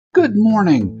Good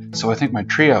morning! So I think my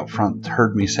tree out front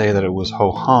heard me say that it was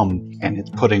ho-hum, and it's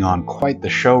putting on quite the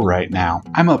show right now.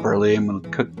 I'm up early, I'm going to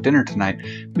cook dinner tonight,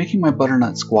 making my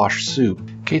butternut squash soup.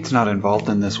 Kate's not involved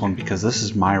in this one because this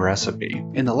is my recipe.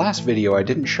 In the last video I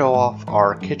didn't show off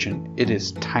our kitchen. It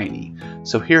is tiny.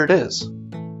 So here it is.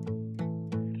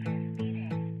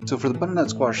 So for the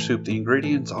butternut squash soup, the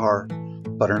ingredients are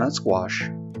butternut squash,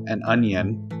 an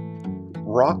onion,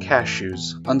 raw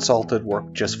cashews, unsalted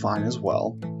work just fine as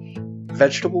well,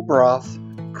 vegetable broth,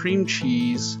 cream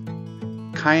cheese,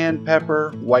 cayenne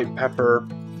pepper, white pepper,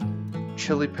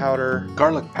 chili powder,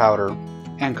 garlic powder,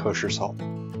 and kosher salt.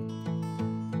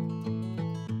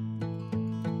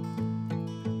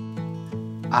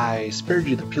 I spared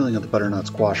you the peeling of the butternut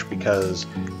squash because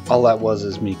all that was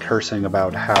is me cursing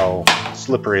about how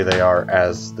slippery they are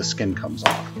as the skin comes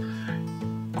off.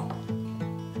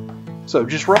 So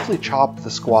just roughly chop the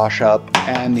squash up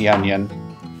and the onion.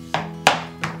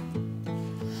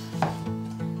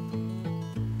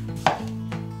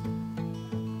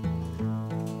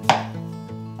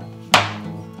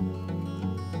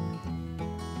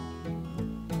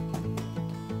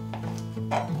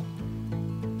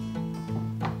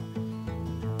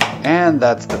 And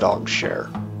that's the dog's share.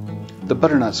 The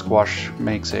butternut squash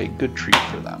makes a good treat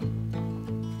for them.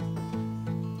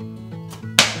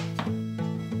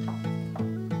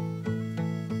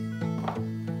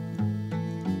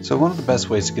 So one of the best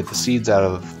ways to get the seeds out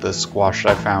of the squash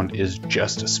that I found is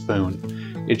just a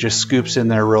spoon. It just scoops in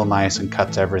there real nice and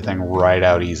cuts everything right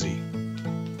out easy.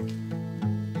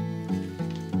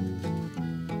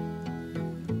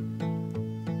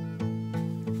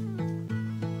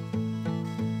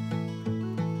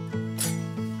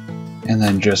 And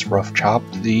then just rough chop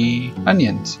the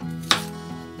onions.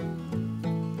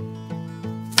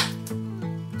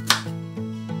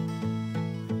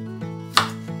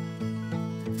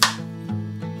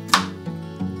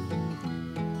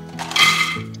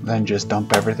 Then just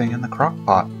dump everything in the crock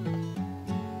pot.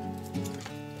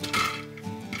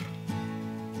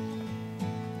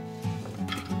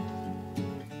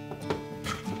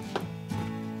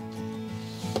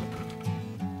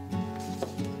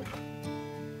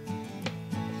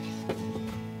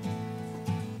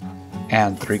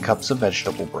 And 3 cups of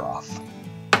vegetable broth.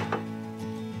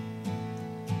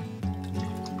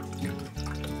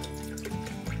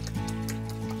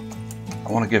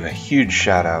 I want to give a huge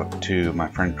shout out to my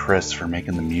friend Chris for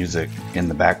making the music in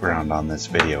the background on this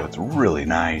video. It's really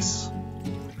nice.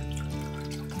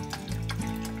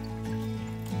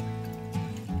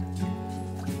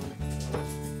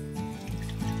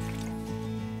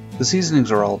 The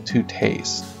seasonings are all to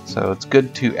taste, so it's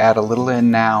good to add a little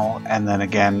in now and then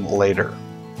again later.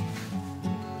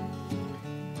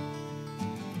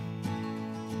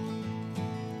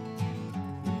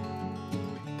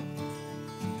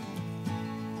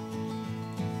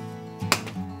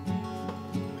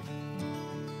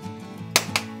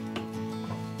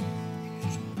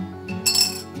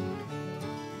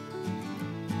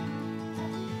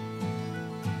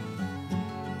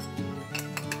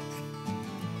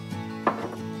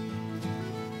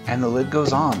 And the lid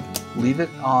goes on. Leave it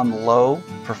on low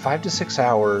for 5 to 6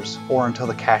 hours or until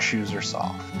the cashews are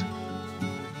soft.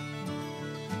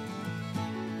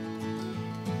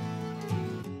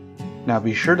 Now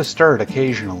be sure to stir it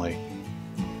occasionally.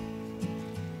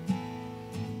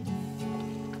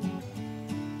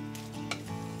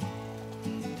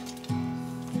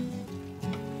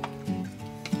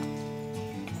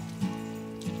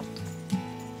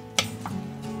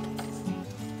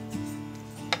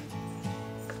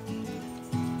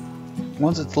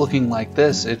 Once it's looking like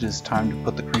this, it is time to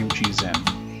put the cream cheese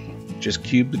in. Just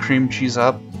cube the cream cheese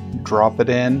up, drop it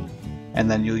in, and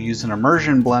then you'll use an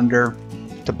immersion blender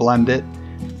to blend it,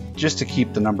 just to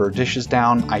keep the number of dishes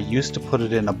down. I used to put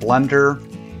it in a blender,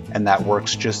 and that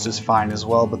works just as fine as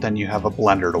well, but then you have a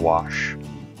blender to wash.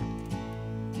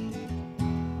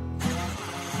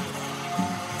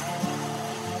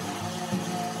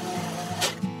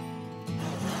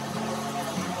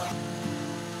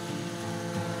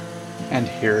 And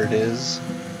here it is,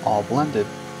 all blended.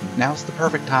 Now's the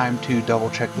perfect time to double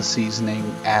check the seasoning,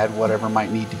 add whatever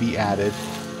might need to be added,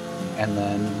 and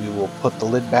then we will put the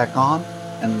lid back on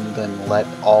and then let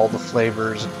all the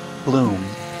flavors bloom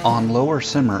on low or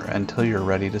simmer until you're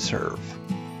ready to serve.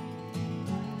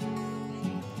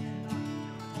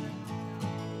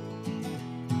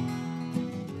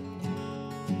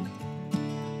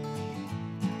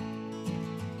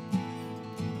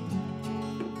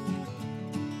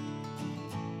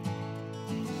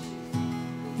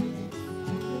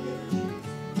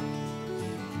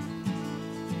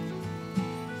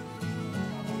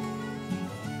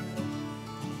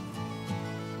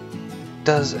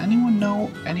 Does anyone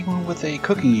know anyone with a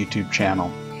cooking YouTube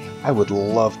channel? I would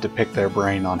love to pick their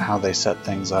brain on how they set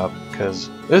things up, because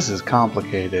this is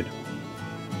complicated.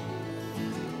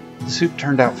 The soup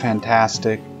turned out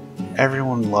fantastic,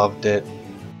 everyone loved it,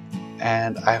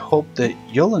 and I hope that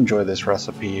you'll enjoy this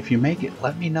recipe. If you make it,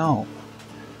 let me know.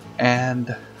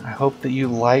 And I hope that you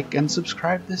like and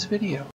subscribe this video.